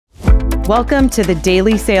Welcome to the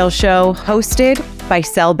Daily Sales Show, hosted by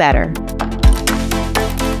Sell Better.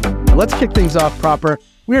 Let's kick things off proper.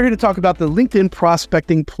 We are here to talk about the LinkedIn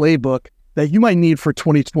prospecting playbook that you might need for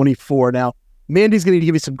 2024. Now, Mandy's going to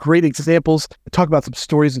give you some great examples, talk about some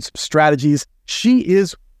stories and some strategies. She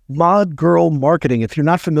is Mod Girl Marketing. If you're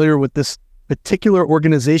not familiar with this particular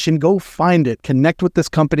organization, go find it, connect with this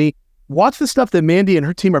company, watch the stuff that Mandy and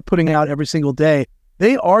her team are putting out every single day.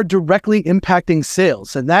 They are directly impacting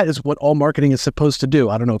sales, and that is what all marketing is supposed to do.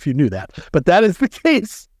 I don't know if you knew that, but that is the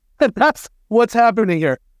case, and that's what's happening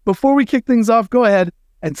here. Before we kick things off, go ahead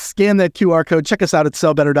and scan that QR code. Check us out at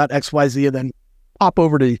sellbetter.xyz, and then pop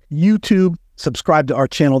over to YouTube, subscribe to our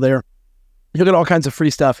channel there. You'll get all kinds of free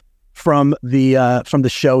stuff from the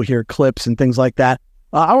show here, clips and things like that.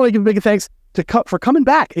 I want to give a big thanks for coming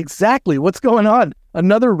back. Exactly. What's going on?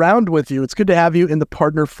 Another round with you. It's good to have you in the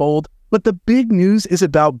partner fold. But the big news is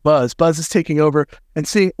about Buzz. Buzz is taking over and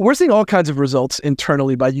we're seeing all kinds of results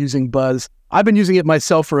internally by using Buzz. I've been using it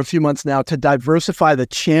myself for a few months now to diversify the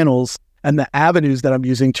channels and the avenues that I'm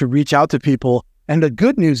using to reach out to people. And the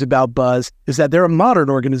good news about Buzz is that they're a modern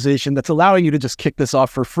organization that's allowing you to just kick this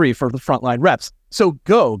off for free for the frontline reps. So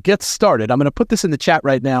get started. I'm going to put this in the chat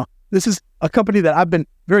right now. This is a company that I've been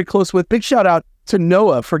very close with. Big shout out to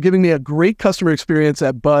Noah for giving me a great customer experience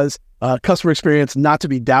at Buzz. Customer experience not to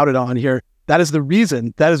be doubted on here. That is the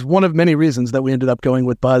reason. That is one of many reasons that we ended up going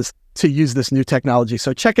with Buzz to use this new technology.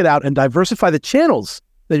 So check it out and diversify the channels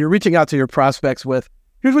that you're reaching out to your prospects with.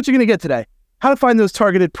 Here's what you're going to get today. How to find those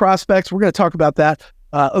targeted prospects. We're going to talk about that.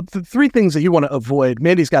 The three things that you want to avoid.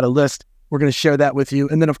 Mandy's got a list. We're going to share that with you.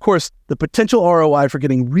 And then, of course, the potential ROI for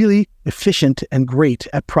getting really efficient and great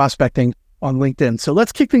at prospecting on LinkedIn. So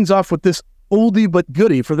let's kick things off with this oldie but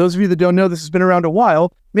goodie. For those of you that don't know, this has been around a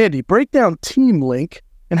while. Mandy, break down Team Link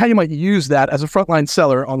and how you might use that as a frontline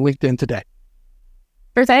seller on LinkedIn today.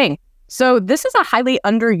 Sure thing. So this is a highly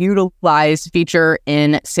underutilized feature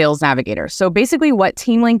in Sales Navigator. So basically what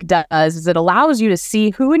Team Link does is it allows you to see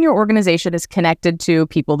who in your organization is connected to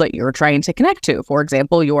people that you're trying to connect to. For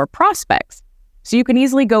example, your prospects. So you can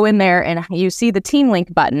easily go in there and you see the Team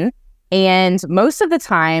Link button. And most of the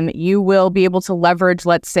time, you will be able to leverage,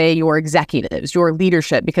 let's say, your executives, your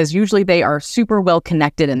leadership, because usually they are super well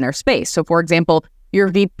connected in their space. So, for example, your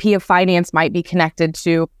VP of Finance might be connected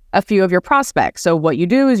to a few of your prospects. So what you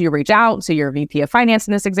do is you reach out to your VP of Finance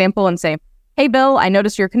in this example and say, hey, Bill, I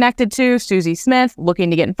noticed you're connected to Susie Smith, looking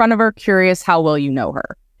to get in front of her, curious how well you know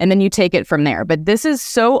her. And then you take it from there. But this is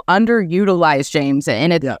so underutilized, James.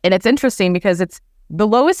 And it's interesting because it's the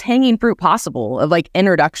lowest hanging fruit possible of like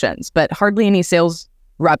introductions, but hardly any sales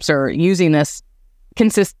reps are using this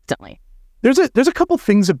consistently. There's a couple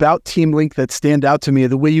things about Team Link that stand out to me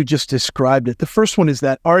the way you just described it. The first one is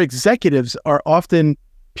that our executives are often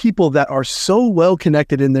people that are so well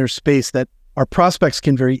connected in their space that our prospects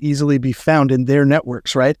can very easily be found in their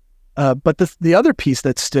networks, right? But the other piece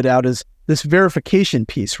that stood out is this verification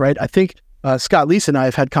piece, right? I think Scott Leese and I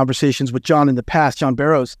have had conversations with John in the past, John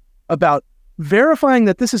Barrows, about verifying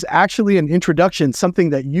that this is actually an introduction,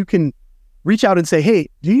 something that you can reach out and say, hey,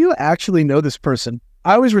 do you actually know this person?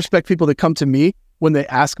 I always respect people that come to me when they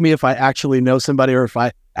ask me if I actually know somebody or if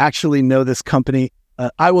I actually know this company.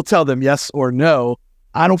 I will tell them yes or no.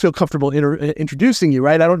 I don't feel comfortable introducing you,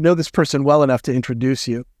 right? I don't know this person well enough to introduce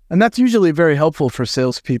you. And that's usually very helpful for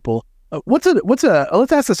salespeople. Let's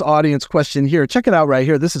ask this audience question here. Check it out right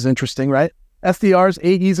here. This is interesting, right? SDRs,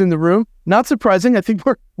 AEs in the room. Not surprising. I think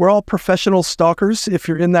we're all professional stalkers if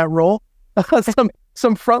you're in that role.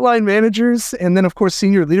 Some frontline managers, and then of course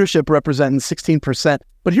senior leadership representing 16%.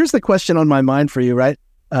 But here's the question on my mind for you, right?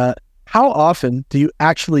 How often do you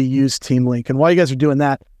actually use Team Link? And while you guys are doing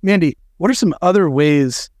that, Mandy, what are some other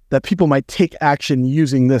ways that people might take action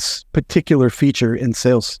using this particular feature in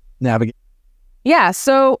Sales Navigator? Yeah,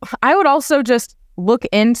 so I would also just look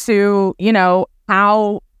into,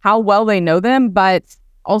 how well they know them, but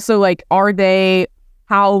also like,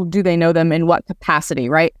 how do they know them in what capacity,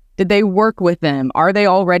 right? Did they work with them? Are they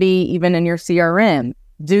already even in your CRM?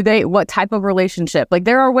 What type of relationship? Like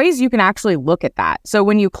there are ways you can actually look at that. So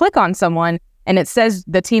when you click on someone and it says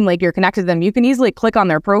the Team Link, you're connected to them, you can easily click on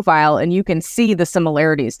their profile and you can see the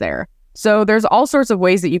similarities there. So there's all sorts of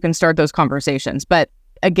ways that you can start those conversations. But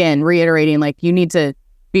again, reiterating, like you need to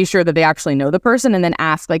be sure that they actually know the person and then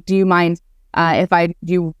ask, like, do you mind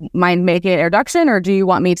making an introduction, or do you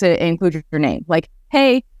want me to include your name? Like,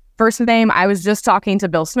 hey, first name, I was just talking to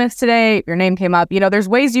Bill Smith today. Your name came up. There's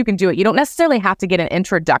ways you can do it. You don't necessarily have to get an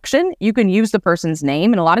introduction. You can use the person's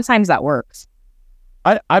name, and a lot of times that works.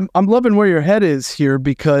 I'm loving where your head is here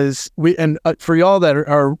because for y'all that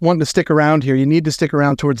are wanting to stick around here, you need to stick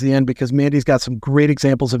around towards the end because Mandy's got some great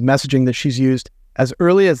examples of messaging that she's used as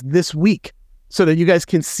early as this week so that you guys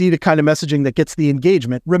can see the kind of messaging that gets the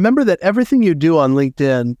engagement. Remember that everything you do on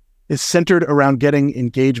LinkedIn is centered around getting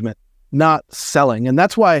engagement, not selling. And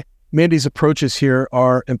that's why Mandy's approaches here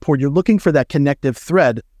are important. You're looking for that connective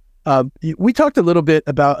thread. We talked a little bit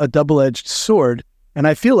about a double-edged sword, and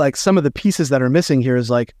I feel like some of the pieces that are missing here is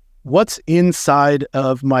like, what's inside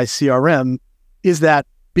of my CRM? Is that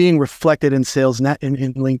being reflected in sales in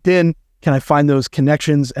LinkedIn? Can I find those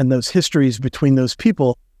connections and those histories between those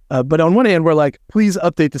people? But on one hand, we're like, please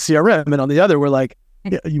update the CRM. And on the other, we're like,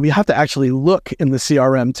 yeah, we have to actually look in the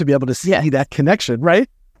CRM to be able to see that connection, right?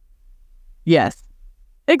 Yes,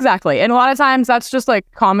 exactly. And a lot of times that's just like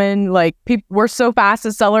common, like we're so fast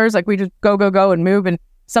as sellers, like we just go and move. And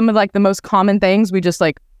some of like the most common things we just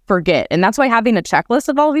like forget. And that's why having a checklist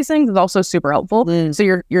of all these things is also super helpful. So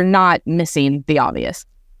you're not missing the obvious.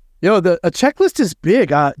 A checklist is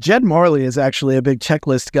big. Jed Marley is actually a big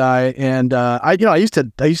checklist guy, and I used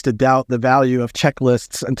to doubt the value of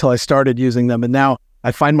checklists until I started using them, and now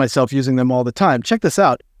I find myself using them all the time. Check this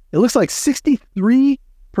out. It looks like 63%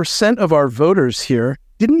 of our voters here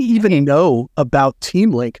didn't even know about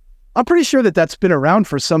TeamLink. I'm pretty sure that that's been around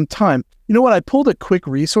for some time. You know what? I pulled a quick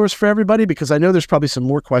resource for everybody because I know there's probably some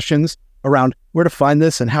more questions around where to find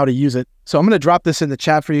this and how to use it. So I'm going to drop this in the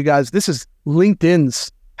chat for you guys. This is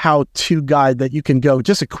LinkedIn's how-to guide that you can go.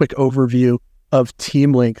 Just a quick overview of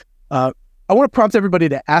TeamLink. I want to prompt everybody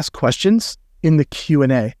to ask questions in the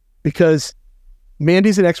Q&A because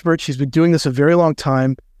Mandy's an expert. She's been doing this a very long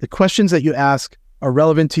time. The questions that you ask are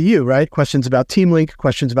relevant to you, right? Questions about TeamLink,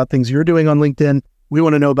 questions about things you're doing on LinkedIn. We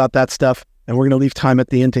want to know about that stuff, and we're going to leave time at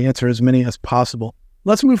the end to answer as many as possible.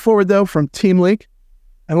 Let's move forward, though, from TeamLink,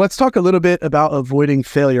 and let's talk a little bit about avoiding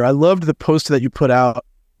failure. I loved the post that you put out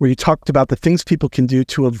where you talked about the things people can do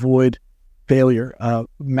to avoid failure.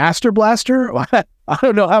 Master Blaster? I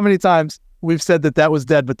don't know how many times we've said that was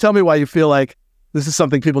dead, but tell me why you feel like this is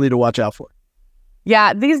something people need to watch out for.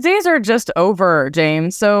 Yeah, these days are just over,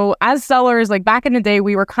 James. So as sellers, like back in the day,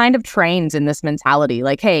 we were kind of trained in this mentality,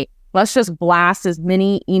 like, hey, let's just blast as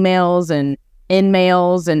many emails and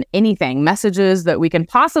in-mails and anything, messages that we can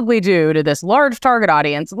possibly do to this large target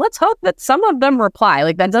audience. Let's hope that some of them reply.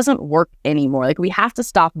 Like that doesn't work anymore. Like we have to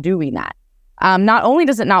stop doing that. Not only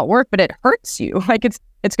does it not work, but it hurts you. Like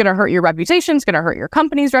it's going to hurt your reputation. It's going to hurt your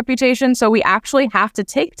company's reputation. So we actually have to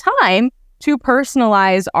take time to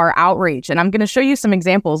personalize our outreach. And I'm going to show you some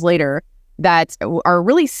examples later that are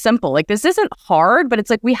really simple. Like this isn't hard, but it's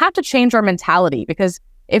like we have to change our mentality because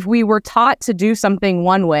if we were taught to do something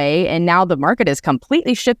one way and now the market is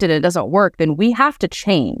completely shifted and it doesn't work, then we have to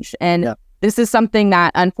change. And this is something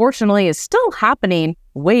that unfortunately is still happening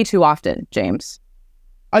way too often, James.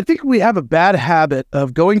 I think we have a bad habit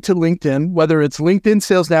of going to LinkedIn, whether it's LinkedIn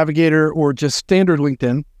Sales Navigator or just standard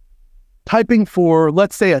LinkedIn, typing for,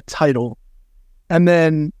 let's say, a title, and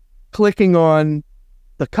then clicking on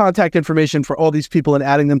the contact information for all these people and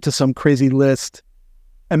adding them to some crazy list,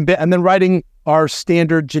 and then writing our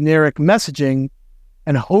standard generic messaging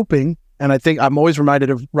and hoping, and I think I'm always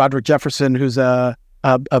reminded of Roderick Jefferson, who's a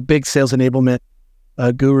big sales enablement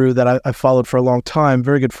guru that I followed for a long time,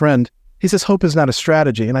 very good friend. He says, hope is not a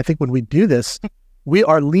strategy. And I think when we do this, we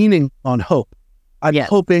are leaning on hope. I'm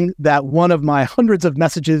hoping that one of my hundreds of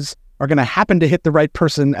messages are going to happen to hit the right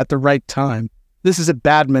person at the right time. This is a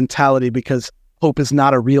bad mentality because hope is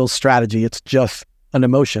not a real strategy. It's just an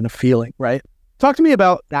emotion, a feeling, right? Talk to me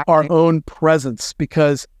about our own presence,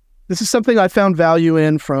 because this is something I found value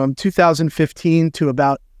in from 2015 to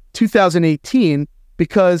about 2018,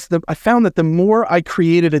 because I found that the more I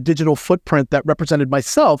created a digital footprint that represented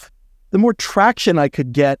myself, the more traction I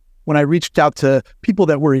could get when I reached out to people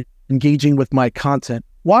that were engaging with my content.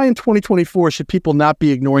 Why in 2024 should people not be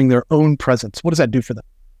ignoring their own presence? What does that do for them?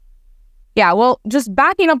 Yeah, well, just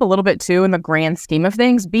backing up a little bit too, in the grand scheme of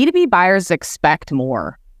things, B2B buyers expect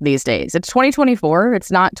more these days. It's 2024. It's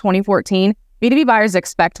not 2014. B2B buyers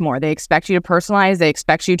expect more. They expect you to personalize. They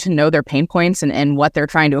expect you to know their pain points and what they're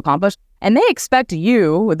trying to accomplish. And they expect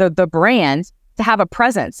you, the brand, to have a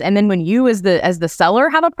presence. And then when you as the seller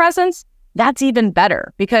have a presence, that's even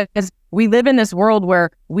better, because we live in this world where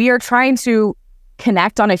we are trying to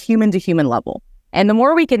connect on a human to human level. And the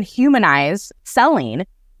more we can humanize selling,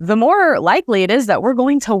 the more likely it is that we're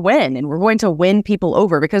going to win, and we're going to win people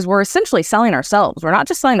over, because we're essentially selling ourselves. We're not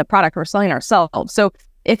just selling the product, we're selling ourselves. So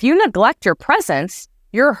if you neglect your presence,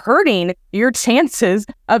 you're hurting your chances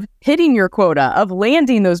of hitting your quota, of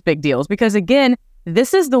landing those big deals. Because again,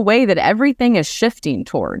 this is the way that everything is shifting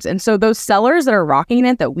towards. And so those sellers that are rocking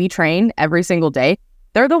it, that we train every single day,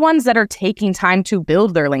 they're the ones that are taking time to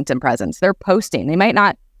build their LinkedIn presence. They're posting. They might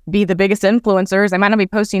not be the biggest influencers. They might not be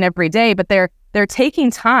posting every day, but they're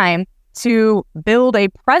taking time to build a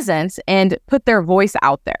presence and put their voice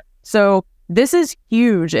out there. So this is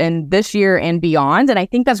huge in this year and beyond. And I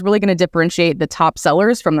think that's really going to differentiate the top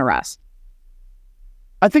sellers from the rest.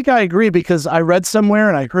 I think I agree, because I read somewhere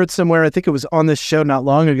and I heard somewhere, I think it was on this show not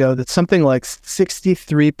long ago, that something like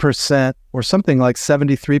 63% or something like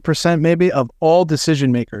 73% maybe of all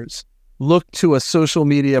decision makers look to a social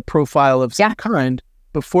media profile of some kind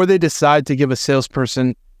before they decide to give a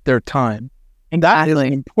salesperson their time. And that is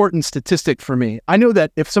an important statistic for me. I know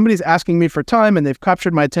that if somebody's asking me for time and they've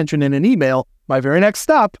captured my attention in an email, my very next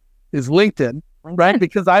stop is LinkedIn, right?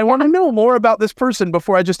 Because I want to know more about this person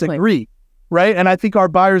before I just agree. Right. And I think our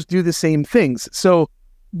buyers do the same things. So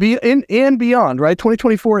and beyond, right?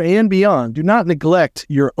 2024 and beyond, do not neglect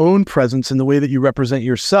your own presence in the way that you represent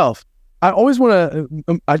yourself. I always want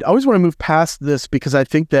to move past this, because I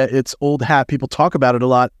think that it's old hat. People talk about it a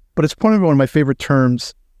lot, but it's probably one of my favorite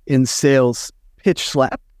terms in sales: pitch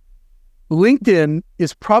slap. LinkedIn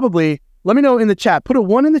is probably, let me know in the chat, put a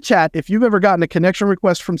 1 in the chat if you've ever gotten a connection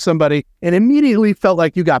request from somebody and immediately felt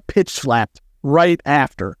like you got pitch slapped right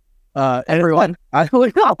after. Everyone. I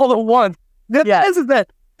only got all the ones.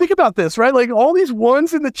 Think about this, right? Like all these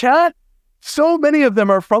ones in the chat, so many of them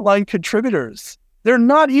are frontline contributors. They're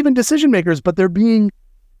not even decision makers, but they're being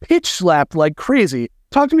pitch slapped like crazy.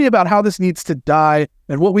 Talk to me about how this needs to die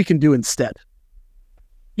and what we can do instead.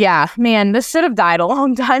 Yeah, man, this should have died a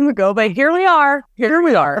long time ago, but here we are.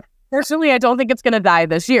 Personally, I don't think it's going to die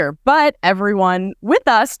this year, but everyone with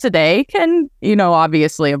us today can,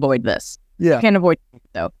 obviously avoid this. Yeah. Can avoid it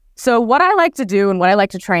though. So what I like to do and what I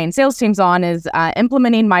like to train sales teams on is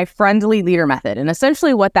implementing my friendly leader method. And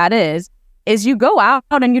essentially what that is you go out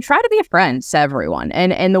and you try to be a friend to everyone.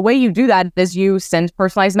 And the way you do that is you send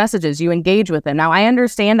personalized messages, you engage with them. Now, I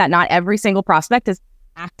understand that not every single prospect is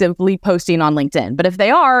actively posting on LinkedIn, but if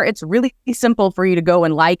they are, it's really simple for you to go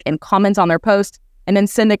and like and comment on their post and then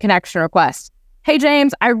send a connection request. Hey,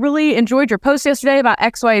 James, I really enjoyed your post yesterday about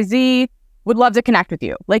XYZ. Would love to connect with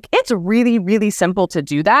you. Like, it's really, really simple to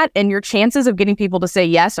do that. And your chances of getting people to say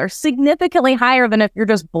yes are significantly higher than if you're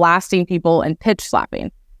just blasting people and pitch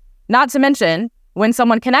slapping. Not to mention, when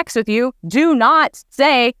someone connects with you, do not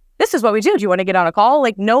say, this is what we do. Do you want to get on a call?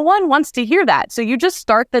 Like, no one wants to hear that. So you just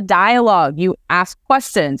start the dialogue. You ask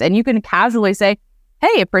questions and you can casually say,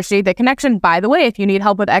 hey, appreciate the connection. By the way, if you need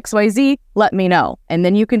help with XYZ, let me know. And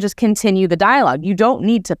then you can just continue the dialogue. You don't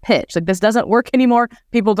need to pitch. Like, this doesn't work anymore.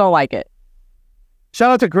 People don't like it. Shout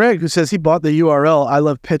out to Greg, who says he bought the URL. I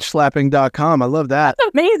love pitchslapping.com. I love that.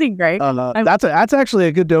 That's amazing, Greg. That's actually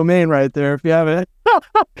a good domain right there. If you have it,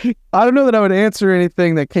 I don't know that I would answer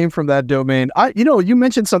anything that came from that domain. You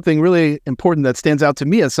mentioned something really important that stands out to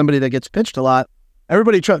me as somebody that gets pitched a lot.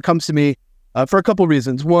 Everybody comes to me for a couple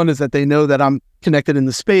reasons. One is that they know that I'm connected in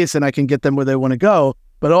the space and I can get them where they want to go.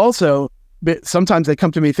 But also, sometimes they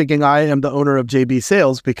come to me thinking I am the owner of JB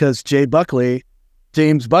Sales because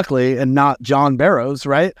James Buckley and not John Barrows,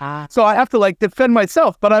 right? So I have to defend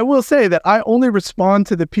myself, but I will say that I only respond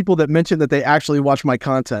to the people that mention that they actually watch my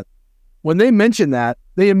content. When they mention that,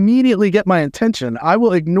 they immediately get my attention. I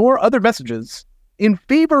will ignore other messages in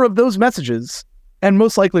favor of those messages and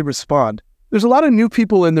most likely respond. There's a lot of new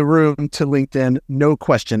people in the room to LinkedIn, no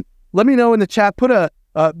question. Let me know in the chat,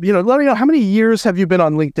 let me know how many years have you been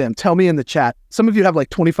on LinkedIn? Tell me in the chat. Some of you have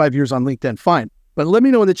 25 years on LinkedIn, fine. But let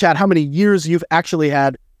me know in the chat how many years you've actually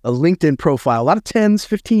had a LinkedIn profile. A lot of 10s,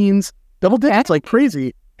 15s, double digits like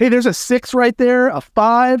crazy. Hey, there's a 6 right there, a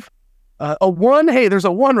 5, a 1. Hey, there's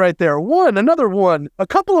a 1 right there. 1, another 1, a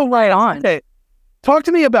couple of right on. Hey, talk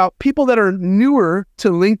to me about people that are newer to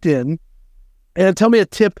LinkedIn and tell me a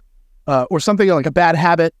tip or something like a bad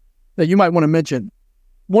habit that you might want to mention.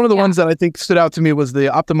 One of the ones that I think stood out to me was the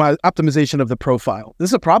optimization of the profile. This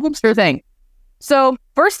is a problem? Sure thing. So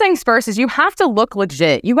first things first is you have to look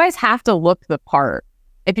legit. You guys have to look the part.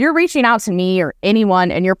 If you're reaching out to me or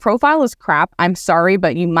anyone and your profile is crap, I'm sorry,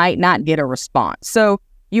 but you might not get a response. So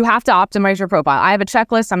you have to optimize your profile. I have a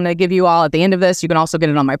checklist I'm going to give you all at the end of this. You can also get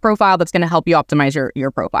it on my profile that's going to help you optimize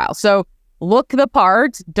your profile. So look the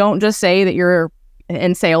part. Don't just say that you're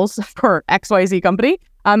in sales for XYZ company.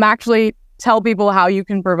 Actually tell people how you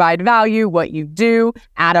can provide value, what you do,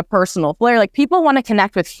 add a personal flair. People want to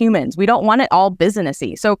connect with humans. We don't want it all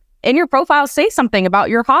businessy. So in your profile, say something about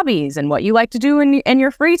your hobbies and what you like to do in your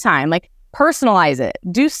free time. Personalize it.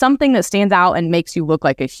 Do something that stands out and makes you look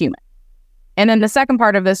like a human. And then the second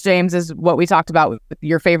part of this, James, is what we talked about with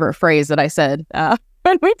your favorite phrase that I said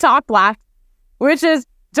when we talked last, which is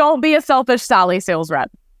don't be a selfish Sally sales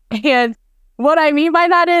rep. And what I mean by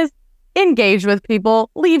that is engage with people,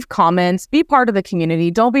 leave comments, be part of the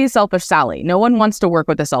community. Don't be a selfish Sally. No one wants to work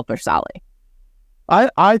with a selfish Sally.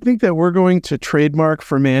 I think that we're going to trademark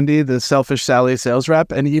for Mandy the selfish Sally sales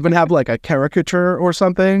rep and even have like a caricature or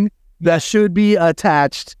something that should be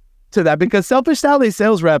attached to that, because selfish Sally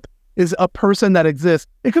sales rep is a person that exists.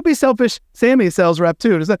 It could be selfish Sammy sales rep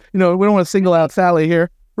too. Does that, we don't want to single out Sally here,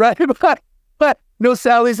 right? But no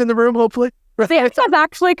Sally's in the room, hopefully. Sammy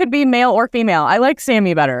actually could be male or female. I like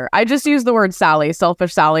Sammy better. I just use the word Sally,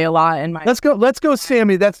 selfish Sally, a lot in my. Let's go,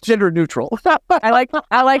 Sammy. That's gender neutral. I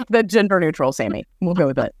like the gender neutral Sammy. We'll go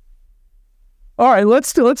with it. All right,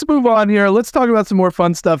 let's move on here. Let's talk about some more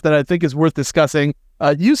fun stuff that I think is worth discussing.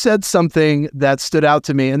 You said something that stood out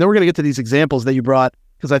to me, and then we're going to get to these examples that you brought,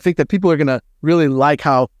 because I think that people are going to really like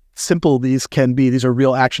how simple these can be. These are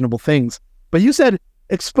real actionable things. But you said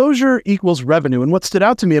exposure equals revenue. And what stood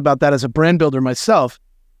out to me about that as a brand builder myself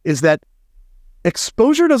is that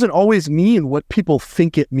exposure doesn't always mean what people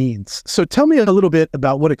think it means. So tell me a little bit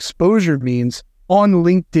about what exposure means on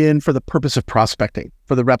LinkedIn for the purpose of prospecting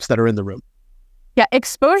for the reps that are in the room. Yeah,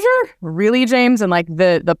 exposure really, James, in like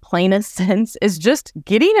the plainest sense, is just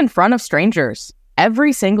getting in front of strangers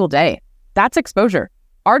every single day. That's exposure.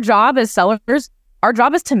 Our job as sellers, our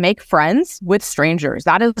job is to make friends with strangers.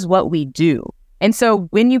 That is what we do. And so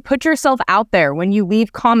when you put yourself out there, when you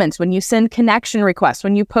leave comments, when you send connection requests,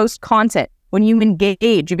 when you post content, when you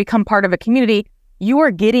engage, you become part of a community, you are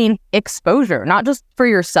getting exposure, not just for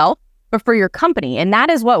yourself, but for your company. And that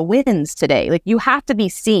is what wins today. Like, you have to be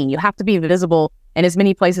seen, you have to be visible in as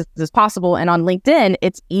many places as possible. And on LinkedIn,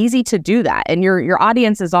 it's easy to do that. And your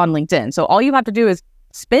audience is on LinkedIn. So all you have to do is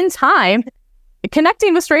spend time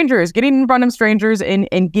connecting with strangers, getting in front of strangers,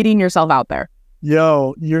 and getting yourself out there.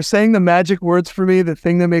 Yo, you're saying the magic words for me, the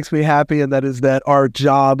thing that makes me happy, and that is that our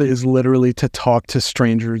job is literally to talk to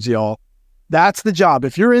strangers, y'all. That's the job.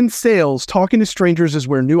 If you're in sales, talking to strangers is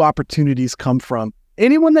where new opportunities come from.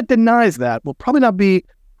 Anyone that denies that will probably not be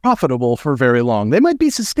profitable for very long. They might be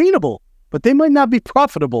sustainable, but they might not be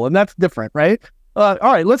profitable, and that's different, right? All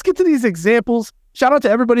right, let's get to these examples. Shout out to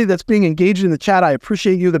everybody that's being engaged in the chat. I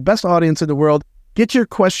appreciate you, the best audience in the world. Get your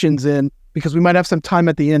questions in, because we might have some time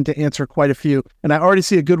at the end to answer quite a few. And I already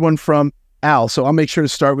see a good one from Al, so I'll make sure to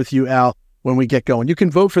start with you, Al, when we get going. You can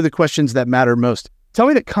vote for the questions that matter most. Tell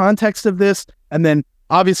me the context of this, and then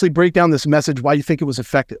obviously break down this message, why you think it was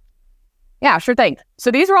effective. Yeah, sure thing.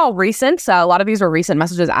 So these are all recent. A lot of these are recent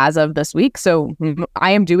messages as of this week. So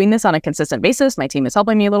I am doing this on a consistent basis. My team is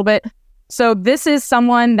helping me a little bit. So this is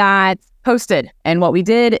someone that posted, and what we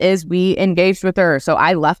did is we engaged with her. So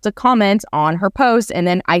I left a comment on her post, and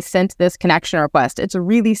then I sent this connection request. It's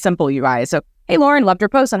really simple, you guys. So, hey, Lauren, loved your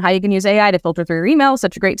post on how you can use AI to filter through your email.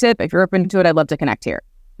 Such a great tip. If you're open to it, I'd love to connect here.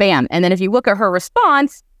 Bam. And then if you look at her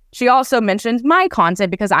response, she also mentioned my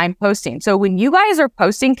content because I'm posting. So when you guys are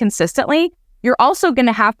posting consistently, you're also going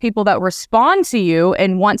to have people that respond to you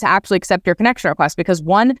and want to actually accept your connection request, because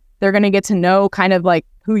one, they're going to get to know kind of like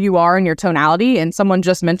who you are and your tonality. And someone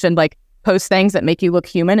just mentioned like post things that make you look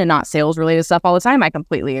human and not sales related stuff all the time. I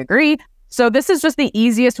completely agree. So this is just the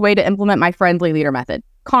easiest way to implement my friendly leader method.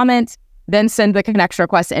 Comment, then send the connection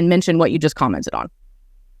request and mention what you just commented on.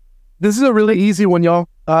 This is a really easy one, y'all.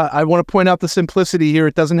 I want to point out the simplicity here.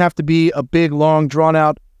 It doesn't have to be a big, long, drawn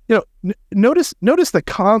out. Notice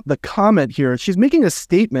the comment here. She's making a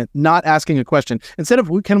statement, not asking a question. Instead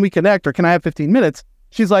of can we connect or can I have 15 minutes?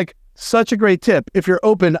 She's like, such a great tip. If you're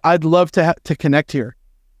open, I'd love to connect here.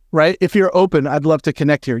 Right? If you're open, I'd love to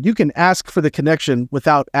connect here. You can ask for the connection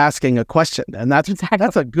without asking a question. And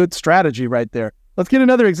that's a good strategy right there. Let's get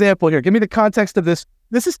another example here. Give me the context of this.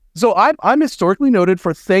 So I'm historically noted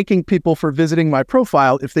for thanking people for visiting my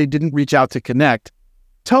profile if they didn't reach out to connect.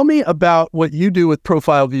 Tell me about what you do with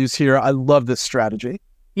profile views here. I love this strategy.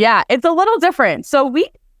 Yeah, it's a little different. So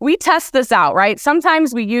we test this out, right?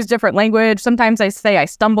 Sometimes we use different language. Sometimes I say I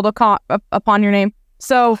stumbled upon your name.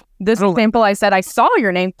 So this example, I said, I saw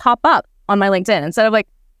your name pop up on my LinkedIn. Instead of like,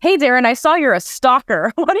 hey, Darren, I saw you're a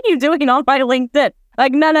stalker. What are you doing on my LinkedIn?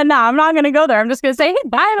 Like, no, I'm not going to go there. I'm just going to say, hey,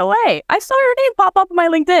 by the way, I saw your name pop up on my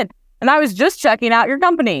LinkedIn. And I was just checking out your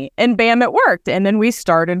company, and bam, it worked. And then we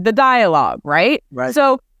started the dialogue, right? Right.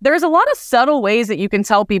 So there's a lot of subtle ways that you can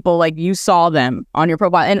tell people like you saw them on your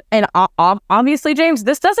profile. And obviously, James,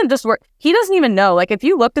 this doesn't just work. He doesn't even know. Like if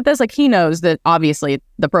you looked at this, like he knows that obviously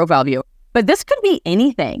the profile view, but this could be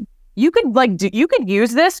anything. you could you could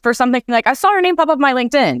use this for something like, I saw your name pop up on my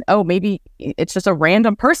LinkedIn. Oh, maybe it's just a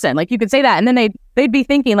random person. Like, you could say that, and then they'd be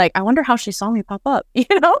thinking like, I wonder how she saw me pop up, you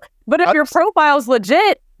know? But if your profile's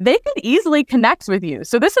legit, they could easily connect with you.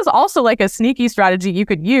 So this is also like a sneaky strategy you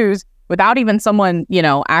could use without even someone,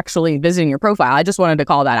 actually visiting your profile. I just wanted to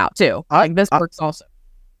call that out too. This works also.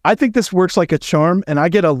 I think this works like a charm, and I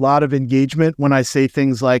get a lot of engagement when I say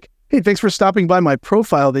things like, hey, thanks for stopping by my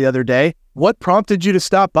profile the other day. What prompted you to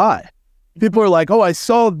stop by? People are like, oh, I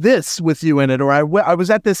saw this with you in it, or I was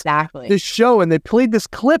at this show and they played this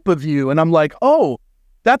clip of you. And I'm like, oh,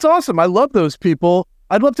 that's awesome. I love those people.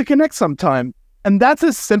 I'd love to connect sometime. And that's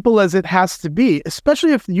as simple as it has to be,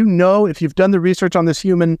 especially if you've done the research on this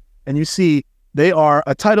human and you see they are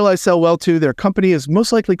a title I sell well to, their company is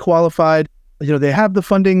most likely qualified. They have the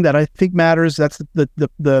funding that I think matters. That's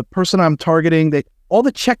the person I'm targeting. All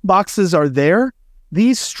the check boxes are there.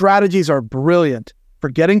 These strategies are brilliant for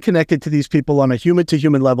getting connected to these people on a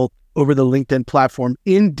human-to-human level over the LinkedIn platform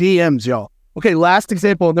in DMs, y'all. Okay, last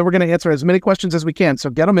example, and then we're going to answer as many questions as we can. So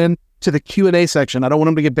get them in to the Q&A section. I don't want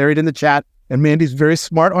them to get buried in the chat. And Mandy's very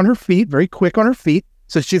smart on her feet, very quick on her feet.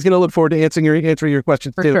 So she's going to look forward to answering your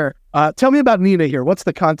questions too. For sure. Tell me about Nina here. What's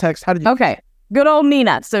the context? How did you... Okay. Good old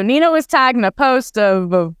Nina. So Nina was tagged in a post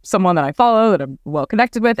of someone that I follow that I'm well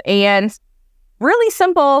connected with, and really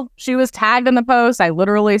simple. She was tagged in the post. I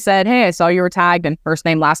literally said, hey, I saw you were tagged in first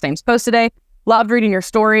name, last name's post today. Loved reading your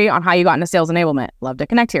story on how you got into sales enablement. Love to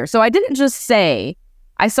connect here. So I didn't just say,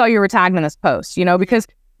 I saw you were tagged in this post, because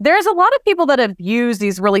there's a lot of people that have used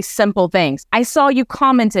these really simple things. I saw you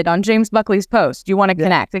commented on James Buckley's post. Do you want to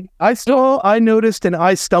connect? I noticed, and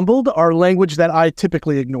I stumbled are language that I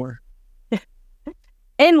typically ignore.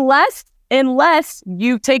 Unless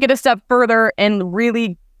you take it a step further and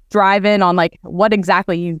really drive in on like what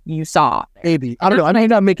exactly you saw. Maybe. I don't know. I may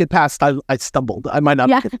not make it past I stumbled. I might not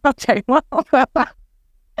make it. Okay. Well,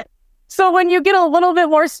 so when you get a little bit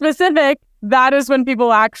more specific, that is when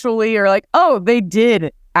people actually are like, oh, they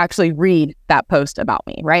did actually read that post about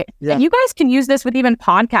me, right? Yeah. And you guys can use this with even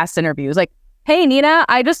podcast interviews. Like, hey, Nina,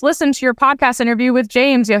 I just listened to your podcast interview with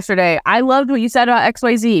James yesterday. I loved what you said about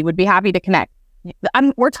XYZ. Would be happy to connect.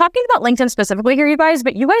 We're talking about LinkedIn specifically here, you guys,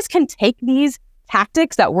 but you guys can take these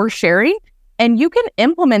tactics that we're sharing and you can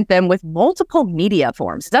implement them with multiple media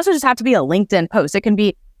forms. It doesn't just have to be a LinkedIn post. It can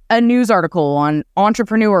be a news article on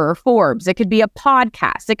Entrepreneur or Forbes. It could be a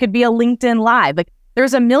podcast. It could be a LinkedIn Live. Like,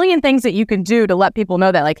 there's a million things that you can do to let people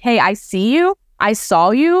know that, like, hey, I see you, I saw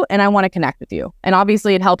you, and I want to connect with you. And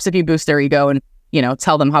obviously it helps if you boost their ego and,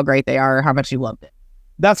 tell them how great they are or how much you loved it.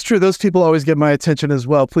 That's true. Those people always get my attention as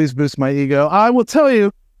well. Please boost my ego. I will tell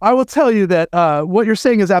you that what you're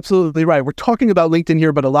saying is absolutely right. We're talking about LinkedIn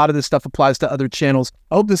here, but a lot of this stuff applies to other channels.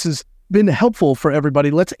 I hope this has been helpful for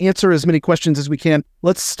everybody. Let's answer as many questions as we can.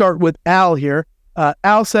 Let's start with Al here.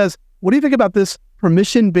 Al says, what do you think about this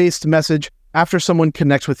permission-based message after someone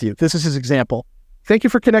connects with you? This is his example. Thank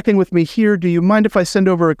you for connecting with me here. Do you mind if I send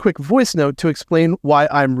over a quick voice note to explain why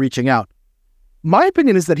I'm reaching out? My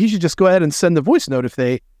opinion is that he should just go ahead and send the voice note if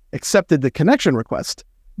they accepted the connection request.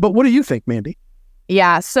 But what do you think, Mandy?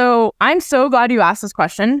 Yeah, so I'm so glad you asked this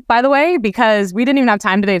question, by the way, because we didn't even have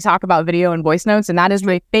time today to talk about video and voice notes, and that is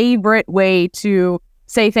my favorite way to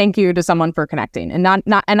say thank you to someone for connecting. And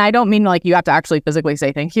and I don't mean like you have to actually physically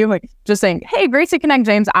say thank you, like just saying, hey, great to connect,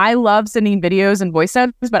 James. I love sending videos and voice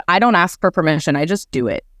notes, but I don't ask for permission. I just do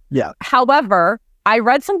it. Yeah. However, I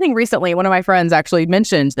read something recently. One of my friends actually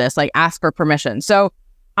mentioned this, like ask for permission. So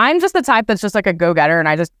I'm just the type that's just like a go-getter and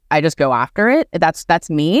I just go after it. That's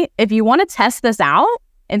me. If you want to test this out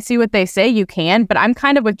and see what they say, you can. But I'm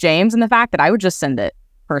kind of with James in the fact that I would just send it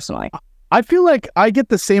personally. I feel like I get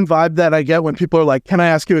the same vibe that I get when people are like, can I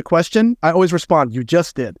ask you a question? I always respond, you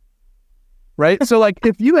just did. Right? So like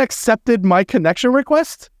if you accepted my connection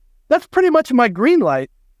request, that's pretty much my green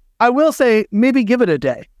light. I will say maybe give it a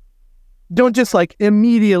day. Don't just like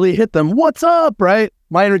immediately hit them. What's up? Right?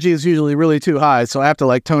 My energy is usually really too high. So I have to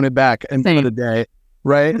like tone it back and give it a day.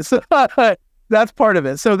 Right? So that's part of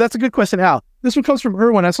it. So that's a good question, Al. This one comes from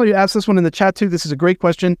Erwin. I saw you ask this one in the chat too. This is a great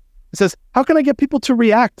question. It says, how can I get people to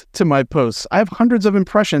react to my posts? I have hundreds of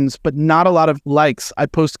impressions, but not a lot of likes. I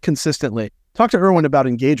post consistently. Talk to Erwin about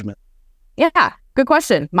engagement. Yeah, good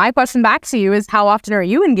question. My question back to you is, how often are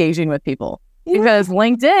you engaging with people? Because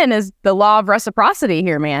LinkedIn is the law of reciprocity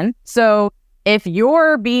here, man. So if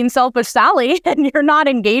you're being selfish, Sally, and you're not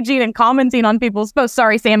engaging and commenting on people's posts,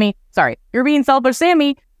 you're being selfish,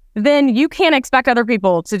 Sammy, then you can't expect other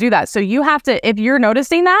people to do that. So you have to, if you're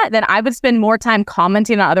noticing that, then I would spend more time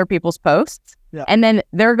commenting on other people's posts. Yeah. And then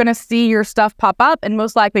they're going to see your stuff pop up and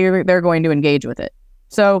most likely they're going to engage with it.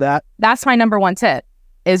 So that's my number one tip.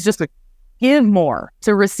 is just to give more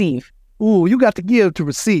to receive. Ooh, you got to give to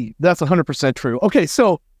receive. That's 100% true. Okay,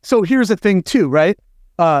 so here's the thing too, right?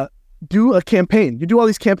 Do a campaign. You do all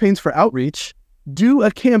these campaigns for outreach. Do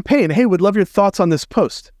a campaign. Hey, would love your thoughts on this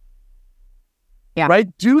post. Yeah. Right?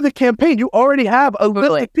 Do the campaign. You already have a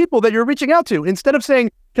list of people that you're reaching out to. Instead of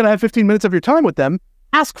saying, can I have 15 minutes of your time with them?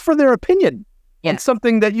 Ask for their opinion on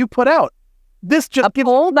something that you put out. This just gives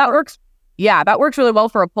poll that works. Yeah, that works really well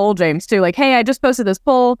for a poll, James, too. Like, hey, I just posted this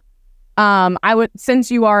poll. I would,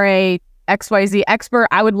 since you are a XYZ expert,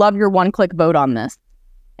 I would love your one-click vote on this.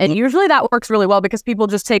 And usually that works really well because people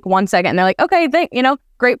just take 1 second and they're like, okay,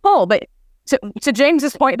 great poll. But to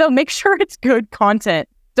James's point, though, make sure it's good content.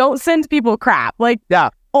 Don't send people crap.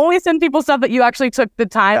 Only send people stuff that you actually took the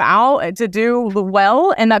time out to do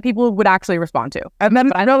well and that people would actually respond to. And that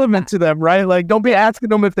is relevant to them, right? Like, don't be asking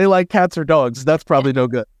them if they like cats or dogs. That's probably no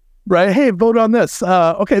good, right? Hey, vote on this.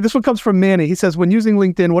 Okay, this one comes from Manny. He says, when using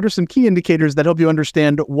LinkedIn, what are some key indicators that help you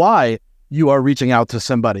understand why you are reaching out to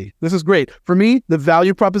somebody? This is great. For me, the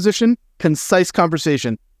value proposition, concise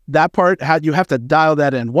conversation. That part, you have to dial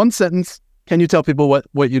that in. One sentence. Can you tell people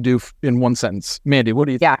what you do in one sentence? Mandy, what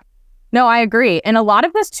do you think? Yeah. No, I agree. And a lot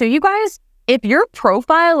of this too, you guys, if your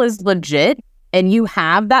profile is legit and you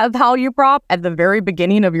have that value prop at the very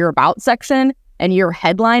beginning of your about section and your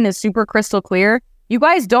headline is super crystal clear, you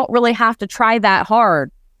guys don't really have to try that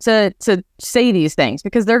hard to say these things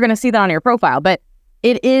because they're going to see that on your profile. But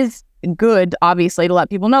it is good, obviously, to let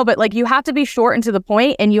people know. But you have to be short and to the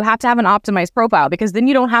point, and you have to have an optimized profile because then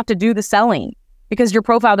you don't have to do the selling because your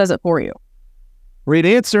profile does it for you. Great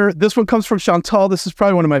answer. This one comes from Chantal. This is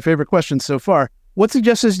probably one of my favorite questions so far. What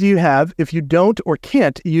suggestions do you have if you don't or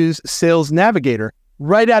can't use Sales Navigator?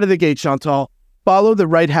 Right out of the gate, Chantal, follow the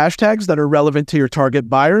right hashtags that are relevant to your target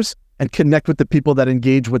buyers and connect with the people that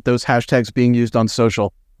engage with those hashtags being used on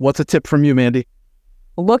social. What's a tip from you, Mandy?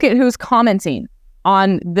 Look at who's commenting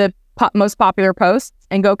on the most popular posts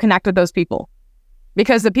and go connect with those people.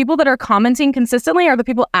 Because the people that are commenting consistently are the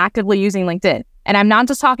people actively using LinkedIn. And I'm not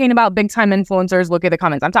just talking about big time influencers, look at the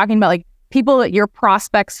comments. I'm talking about people that your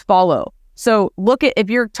prospects follow. So if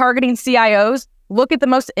you're targeting CIOs, look at the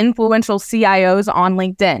most influential CIOs on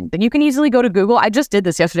LinkedIn. Then you can easily go to Google. I just did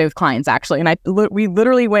this yesterday with clients actually. And we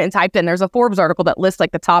literally went and typed in, there's a Forbes article that lists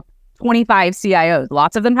the top 25 CIOs.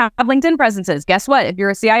 Lots of them have LinkedIn presences. Guess what? If you're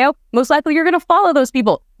a CIO, most likely you're going to follow those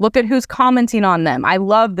people. Look at who's commenting on them. I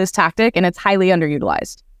love this tactic and it's highly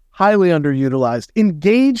underutilized. Highly underutilized.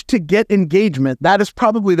 Engage to get engagement. That is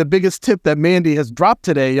probably the biggest tip that Mandy has dropped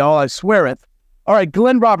today, y'all. I swear it. All right,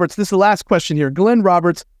 Glenn Roberts, this is the last question here. Glenn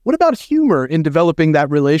Roberts, what about humor in developing that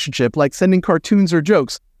relationship, like sending cartoons or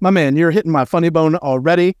jokes? My man, you're hitting my funny bone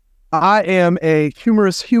already. I am a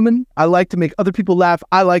humorous human. I like to make other people laugh.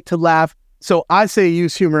 I like to laugh. So I say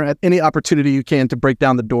use humor at any opportunity you can to break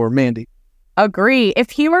down the door. Mandy. Agree. If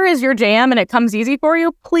humor is your jam and it comes easy for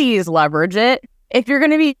you, please leverage it. If you're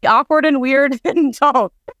going to be awkward and weird, then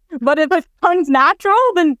don't. But if it comes natural,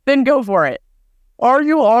 then go for it. Are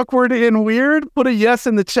you awkward and weird? Put a yes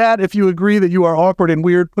in the chat if you agree that you are awkward and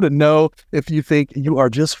weird. Put a no if you think you are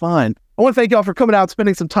just fine. I want to thank y'all for coming out,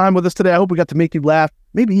 spending some time with us today. I hope we got to make you laugh,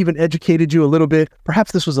 maybe even educated you a little bit.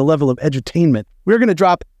 Perhaps this was a level of edutainment. We're going to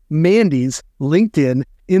drop Mandy's LinkedIn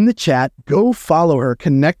in the chat. Go follow her,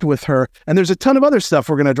 connect with her. And there's a ton of other stuff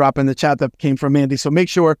we're going to drop in the chat that came from Mandy. So make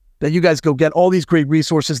sure that you guys go get all these great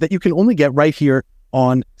resources that you can only get right here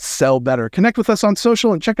on Sell Better. Connect with us on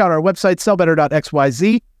social and check out our website,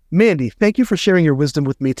 sellbetter.xyz. Mandy, thank you for sharing your wisdom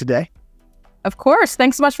with me today. Of course.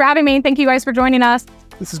 Thanks so much for having me. Thank you guys for joining us.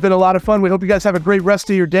 This has been a lot of fun. We hope you guys have a great rest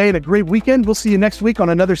of your day and a great weekend. We'll see you next week on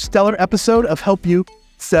another stellar episode of Help You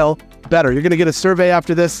Sell Better. You're going to get a survey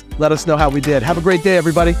after this. Let us know how we did. Have a great day,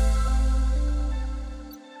 everybody.